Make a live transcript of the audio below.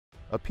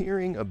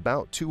Appearing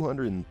about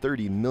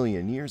 230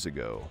 million years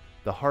ago,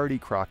 the hardy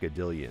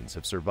crocodilians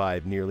have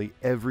survived nearly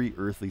every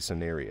earthly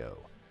scenario,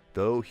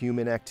 though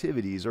human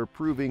activities are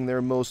proving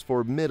their most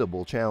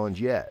formidable challenge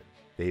yet.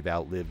 They've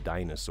outlived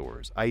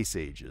dinosaurs, ice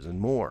ages, and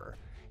more,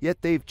 yet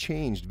they've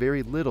changed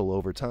very little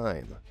over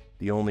time.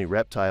 The only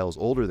reptiles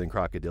older than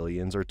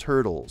crocodilians are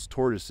turtles,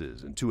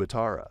 tortoises, and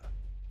tuatara.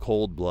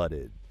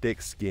 Cold-blooded,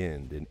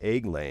 thick-skinned, and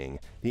egg-laying,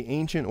 the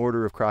ancient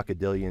order of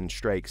crocodilians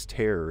strikes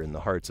terror in the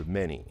hearts of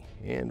many,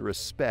 and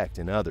respect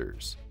in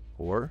others,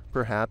 or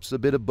perhaps a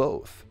bit of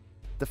both.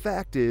 The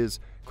fact is,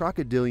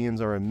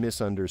 crocodilians are a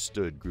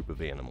misunderstood group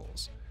of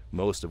animals,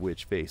 most of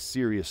which face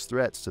serious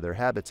threats to their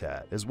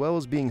habitat, as well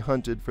as being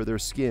hunted for their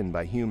skin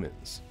by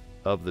humans.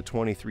 Of the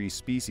 23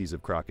 species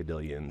of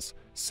crocodilians,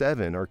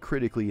 7 are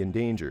critically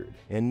endangered,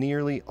 and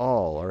nearly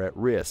all are at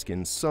risk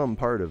in some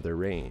part of their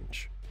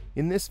range.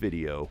 In this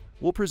video,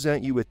 we'll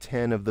present you with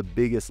 10 of the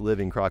biggest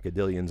living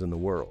crocodilians in the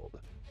world.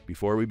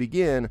 Before we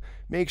begin,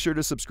 make sure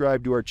to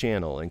subscribe to our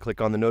channel and click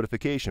on the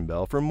notification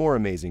bell for more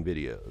amazing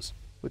videos.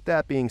 With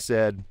that being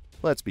said,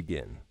 let's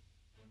begin.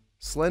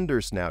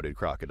 Slender-snouted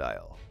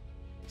crocodile.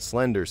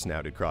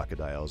 Slender-snouted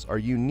crocodiles are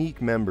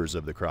unique members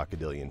of the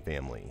crocodilian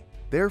family.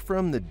 They're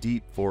from the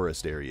deep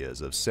forest areas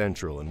of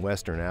Central and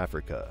Western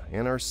Africa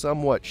and are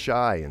somewhat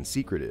shy and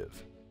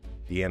secretive.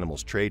 The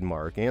animal's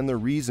trademark and the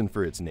reason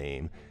for its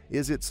name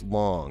is its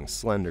long,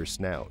 slender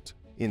snout.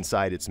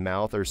 Inside its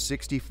mouth are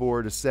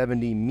 64 to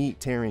 70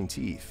 meat-tearing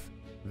teeth.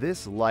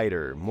 This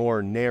lighter,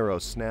 more narrow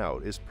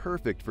snout is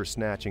perfect for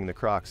snatching the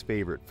croc's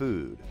favorite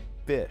food,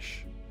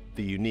 fish.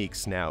 The unique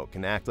snout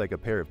can act like a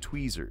pair of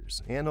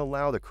tweezers and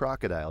allow the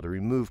crocodile to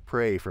remove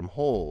prey from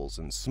holes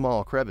and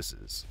small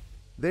crevices.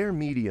 They're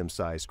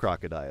medium-sized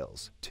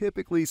crocodiles,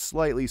 typically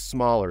slightly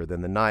smaller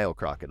than the Nile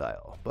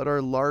crocodile, but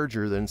are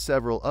larger than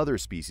several other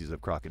species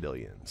of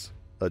crocodilians.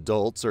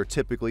 Adults are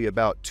typically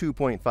about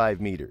 2.5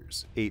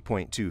 meters,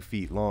 8.2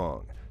 feet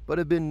long, but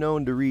have been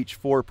known to reach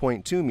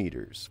 4.2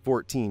 meters,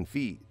 14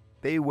 feet.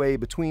 They weigh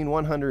between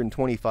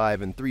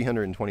 125 and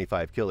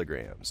 325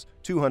 kilograms,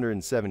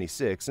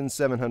 276 and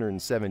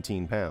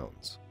 717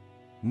 pounds.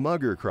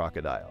 Mugger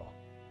crocodile.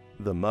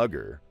 The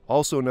mugger,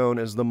 also known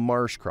as the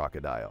marsh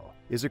crocodile,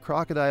 is a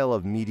crocodile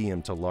of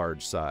medium to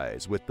large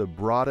size with the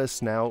broadest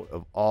snout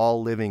of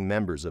all living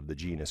members of the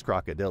genus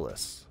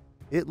Crocodilus.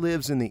 It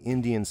lives in the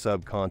Indian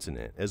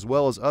subcontinent as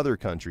well as other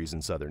countries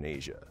in southern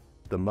Asia.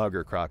 The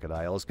mugger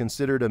crocodile is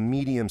considered a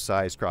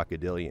medium-sized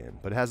crocodilian,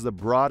 but has the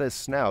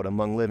broadest snout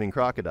among living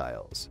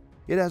crocodiles.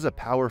 It has a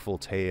powerful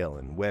tail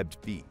and webbed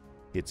feet.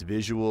 Its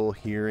visual,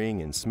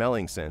 hearing, and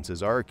smelling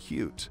senses are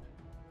acute.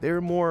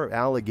 They're more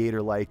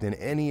alligator-like than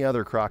any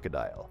other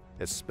crocodile,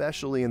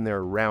 especially in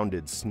their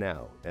rounded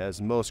snout,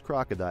 as most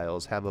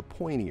crocodiles have a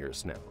pointier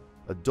snout.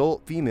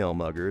 Adult female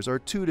muggers are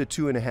 2 to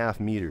 2.5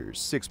 meters,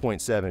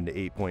 6.7 to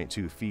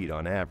 8.2 feet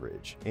on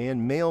average,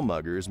 and male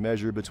muggers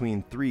measure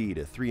between 3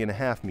 to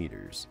 3.5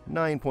 meters,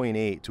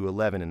 9.8 to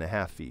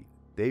 11.5 feet.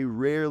 They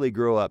rarely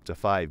grow up to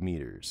 5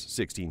 meters,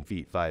 16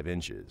 feet 5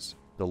 inches.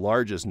 The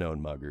largest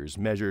known muggers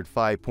measured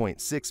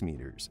 5.6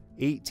 meters,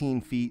 18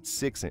 feet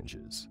 6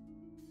 inches.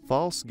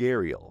 False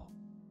gharial.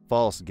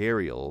 False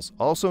gharials,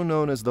 also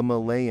known as the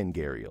Malayan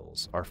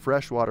gharials, are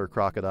freshwater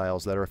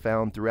crocodiles that are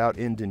found throughout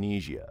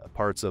Indonesia,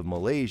 parts of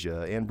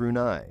Malaysia, and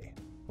Brunei.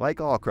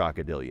 Like all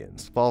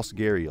crocodilians, false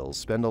gharials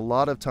spend a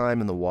lot of time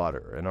in the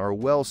water and are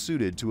well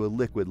suited to a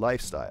liquid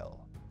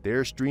lifestyle.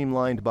 Their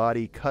streamlined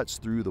body cuts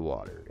through the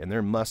water, and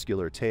their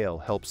muscular tail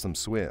helps them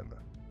swim.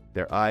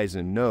 Their eyes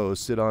and nose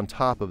sit on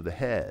top of the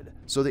head,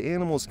 so the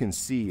animals can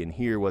see and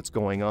hear what's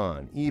going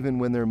on even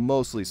when they're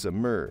mostly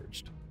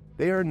submerged.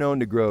 They are known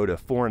to grow to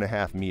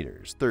 4.5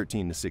 meters,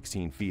 13 to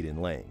 16 feet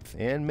in length,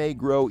 and may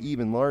grow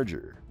even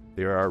larger.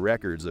 There are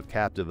records of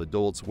captive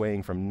adults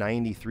weighing from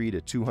 93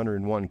 to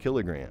 201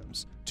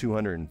 kilograms,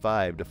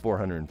 205 to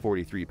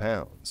 443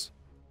 pounds.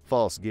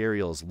 False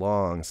gharial's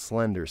long,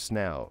 slender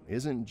snout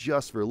isn't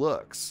just for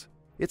looks.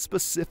 It's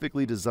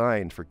specifically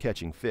designed for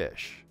catching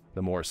fish.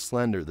 The more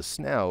slender the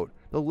snout,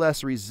 the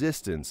less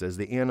resistance as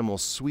the animal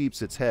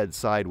sweeps its head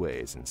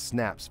sideways and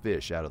snaps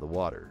fish out of the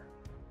water.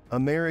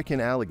 American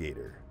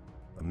alligator.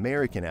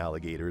 American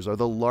alligators are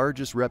the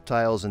largest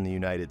reptiles in the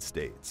United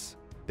States.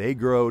 They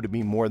grow to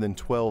be more than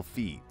 12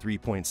 feet,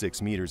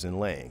 3.6 meters in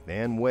length,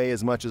 and weigh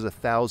as much as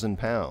 1,000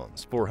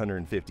 pounds,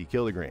 450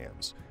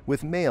 kilograms,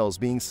 with males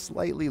being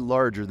slightly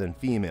larger than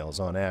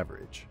females on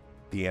average.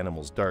 The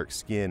animal's dark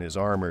skin is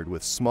armored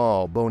with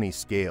small, bony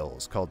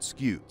scales called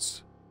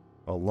scutes.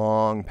 A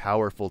long,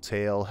 powerful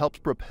tail helps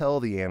propel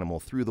the animal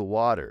through the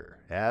water,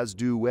 as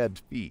do webbed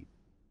feet.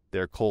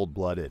 They're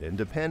cold-blooded and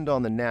depend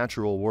on the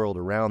natural world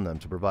around them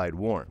to provide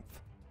warmth.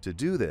 To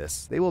do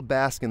this, they will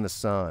bask in the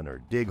sun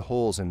or dig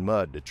holes in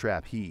mud to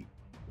trap heat.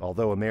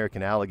 Although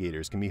American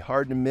alligators can be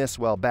hard to miss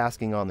while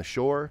basking on the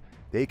shore,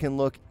 they can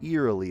look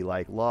eerily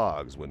like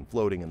logs when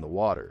floating in the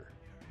water.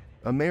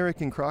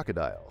 American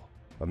crocodile.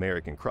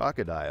 American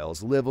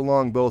crocodiles live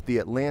along both the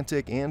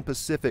Atlantic and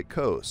Pacific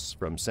coasts,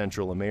 from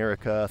Central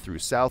America through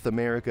South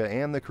America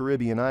and the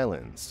Caribbean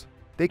islands.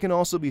 They can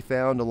also be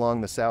found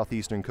along the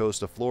southeastern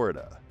coast of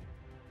Florida.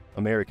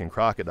 American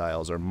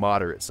crocodiles are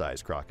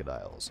moderate-sized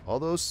crocodiles,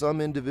 although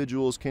some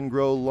individuals can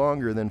grow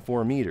longer than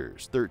 4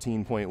 meters,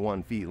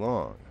 13.1 feet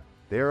long.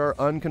 There are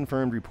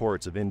unconfirmed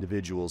reports of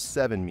individuals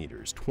 7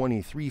 meters,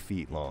 23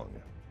 feet long.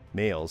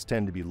 Males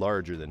tend to be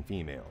larger than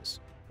females.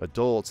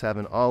 Adults have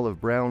an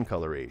olive-brown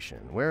coloration,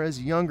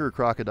 whereas younger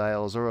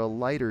crocodiles are a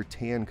lighter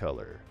tan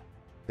color.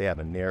 They have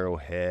a narrow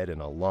head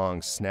and a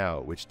long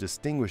snout, which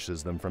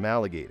distinguishes them from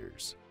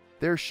alligators.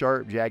 Their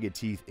sharp, jagged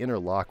teeth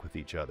interlock with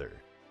each other.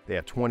 They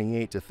have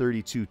 28 to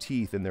 32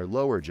 teeth in their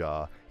lower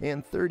jaw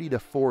and 30 to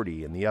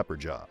 40 in the upper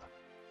jaw.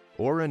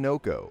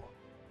 ORINOCO.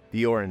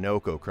 The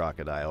Orinoco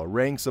crocodile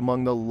ranks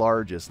among the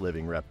largest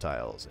living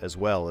reptiles, as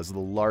well as the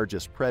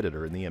largest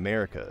predator in the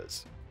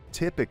Americas.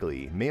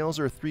 Typically, males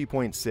are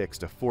 3.6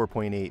 to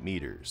 4.8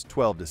 meters,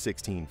 12 to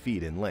 16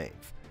 feet in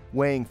length,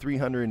 weighing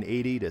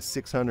 380 to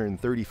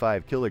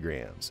 635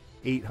 kilograms,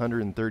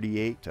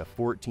 838 to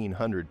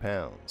 1,400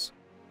 pounds.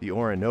 The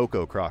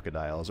Orinoco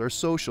crocodiles are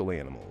social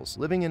animals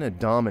living in a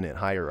dominant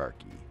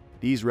hierarchy.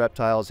 These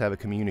reptiles have a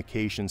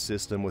communication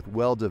system with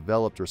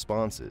well-developed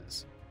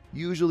responses.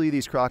 Usually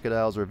these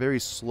crocodiles are very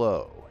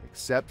slow,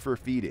 except for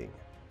feeding.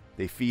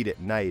 They feed at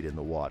night in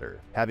the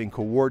water, having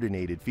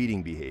coordinated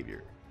feeding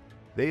behavior.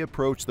 They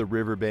approach the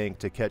riverbank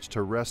to catch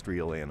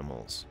terrestrial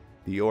animals.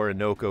 The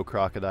Orinoco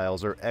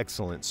crocodiles are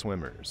excellent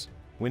swimmers.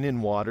 When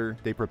in water,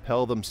 they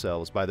propel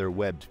themselves by their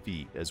webbed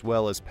feet as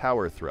well as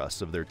power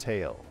thrusts of their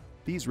tail.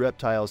 These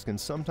reptiles can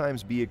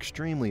sometimes be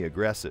extremely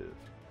aggressive.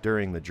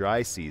 During the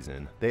dry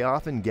season, they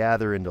often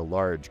gather into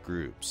large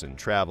groups and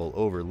travel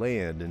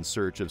overland in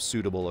search of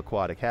suitable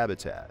aquatic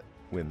habitat.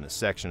 When the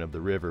section of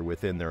the river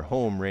within their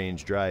home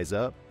range dries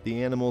up,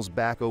 the animals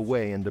back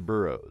away into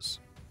burrows.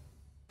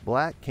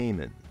 Black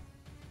caiman.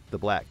 The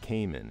black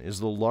caiman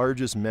is the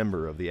largest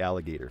member of the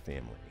alligator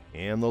family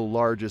and the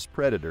largest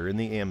predator in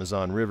the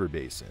Amazon River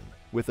basin,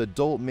 with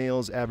adult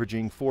males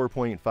averaging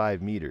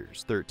 4.5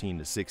 meters, 13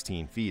 to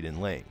 16 feet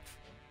in length.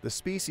 The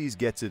species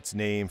gets its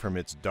name from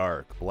its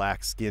dark,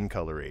 black skin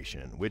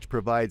coloration, which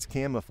provides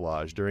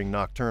camouflage during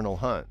nocturnal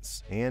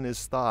hunts and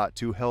is thought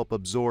to help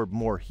absorb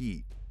more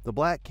heat. The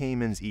black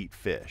caimans eat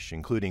fish,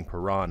 including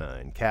piranha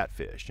and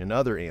catfish, and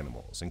other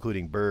animals,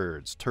 including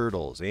birds,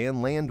 turtles,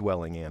 and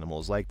land-dwelling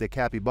animals like the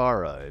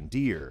capybara and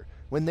deer,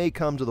 when they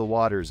come to the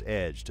water's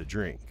edge to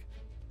drink.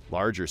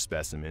 Larger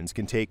specimens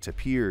can take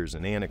tapirs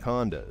and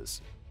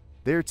anacondas.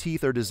 Their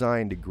teeth are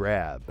designed to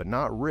grab but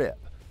not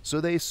rip, so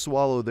they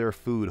swallow their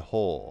food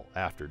whole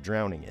after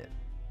drowning it.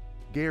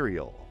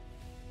 Gharial.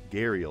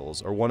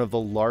 Gharials are one of the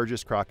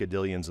largest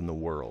crocodilians in the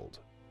world.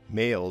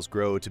 Males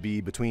grow to be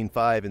between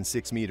 5 and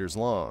 6 meters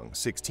long,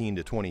 16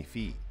 to 20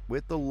 feet,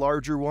 with the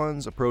larger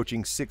ones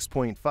approaching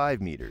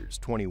 6.5 meters,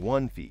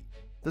 21 feet.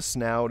 The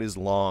snout is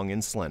long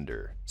and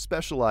slender,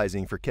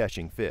 specializing for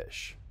catching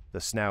fish.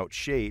 The snout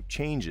shape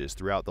changes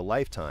throughout the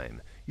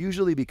lifetime,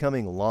 usually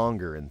becoming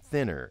longer and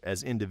thinner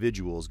as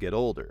individuals get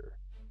older.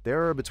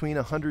 There are between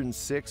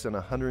 106 and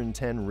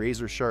 110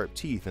 razor-sharp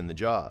teeth in the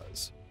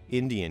jaws.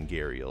 Indian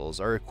gharials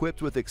are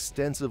equipped with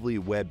extensively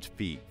webbed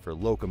feet for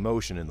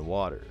locomotion in the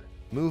water.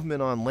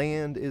 Movement on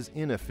land is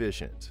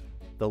inefficient.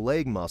 The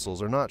leg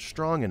muscles are not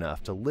strong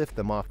enough to lift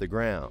them off the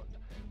ground,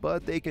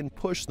 but they can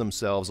push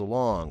themselves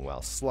along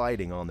while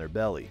sliding on their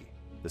belly.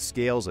 The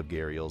scales of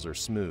gharials are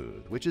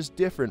smooth, which is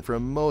different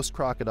from most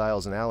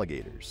crocodiles and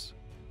alligators.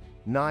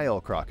 Nile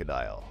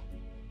crocodile.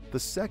 The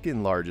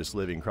second largest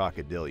living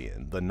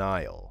crocodilian, the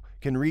Nile,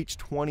 can reach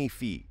 20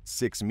 feet,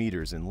 6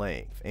 meters in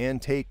length,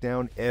 and take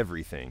down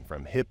everything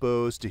from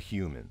hippos to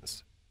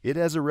humans. It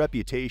has a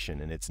reputation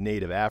in its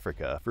native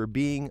Africa for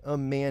being a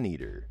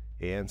man-eater,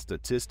 and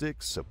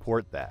statistics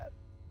support that.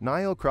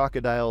 Nile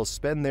crocodiles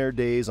spend their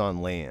days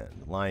on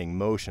land, lying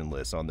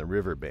motionless on the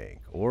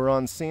riverbank or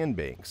on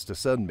sandbanks to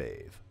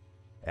sunbathe.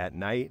 At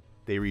night,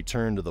 they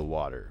return to the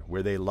water,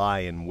 where they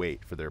lie in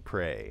wait for their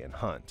prey and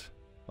hunt.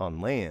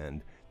 On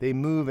land, they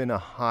move in a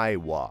high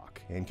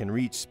walk and can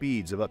reach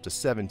speeds of up to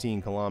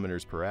 17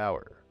 kilometers per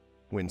hour.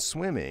 When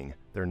swimming,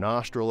 their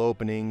nostril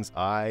openings,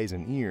 eyes,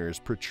 and ears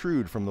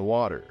protrude from the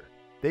water.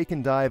 They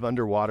can dive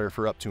underwater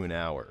for up to an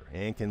hour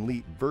and can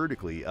leap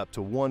vertically up to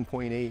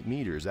 1.8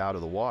 meters out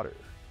of the water.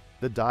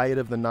 The diet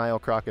of the Nile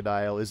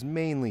crocodile is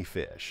mainly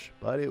fish,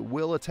 but it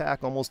will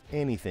attack almost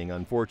anything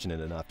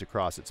unfortunate enough to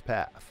cross its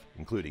path,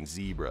 including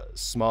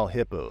zebras, small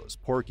hippos,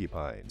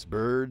 porcupines,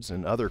 birds,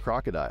 and other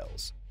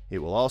crocodiles. It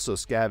will also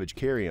scavenge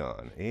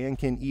carrion and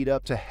can eat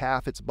up to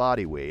half its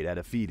body weight at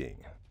a feeding.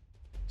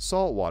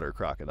 Saltwater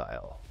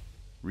crocodile.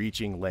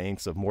 Reaching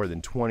lengths of more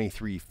than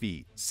 23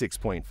 feet,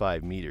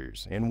 6.5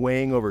 meters, and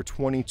weighing over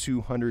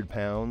 2,200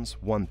 pounds,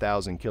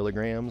 1,000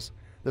 kilograms,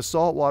 the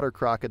saltwater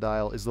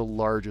crocodile is the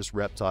largest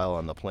reptile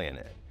on the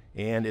planet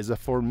and is a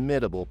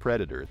formidable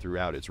predator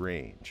throughout its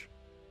range.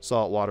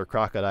 Saltwater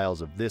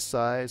crocodiles of this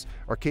size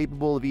are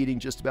capable of eating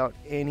just about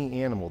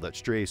any animal that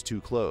strays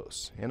too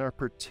close and are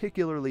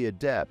particularly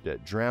adept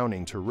at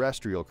drowning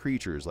terrestrial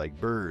creatures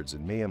like birds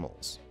and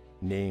mammals.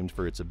 Named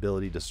for its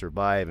ability to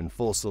survive in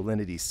full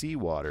salinity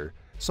seawater,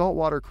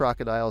 Saltwater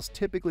crocodiles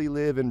typically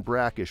live in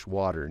brackish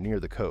water near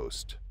the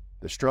coast.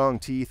 The strong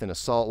teeth in a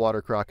saltwater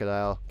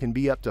crocodile can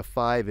be up to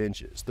 5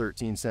 inches,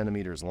 13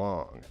 centimeters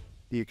long.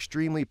 The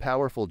extremely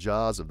powerful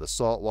jaws of the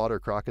saltwater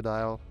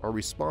crocodile are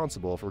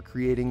responsible for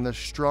creating the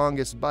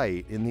strongest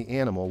bite in the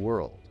animal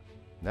world.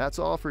 That's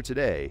all for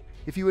today.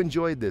 If you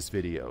enjoyed this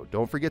video,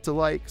 don't forget to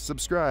like,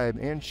 subscribe,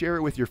 and share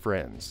it with your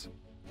friends.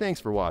 Thanks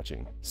for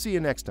watching. See you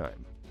next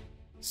time.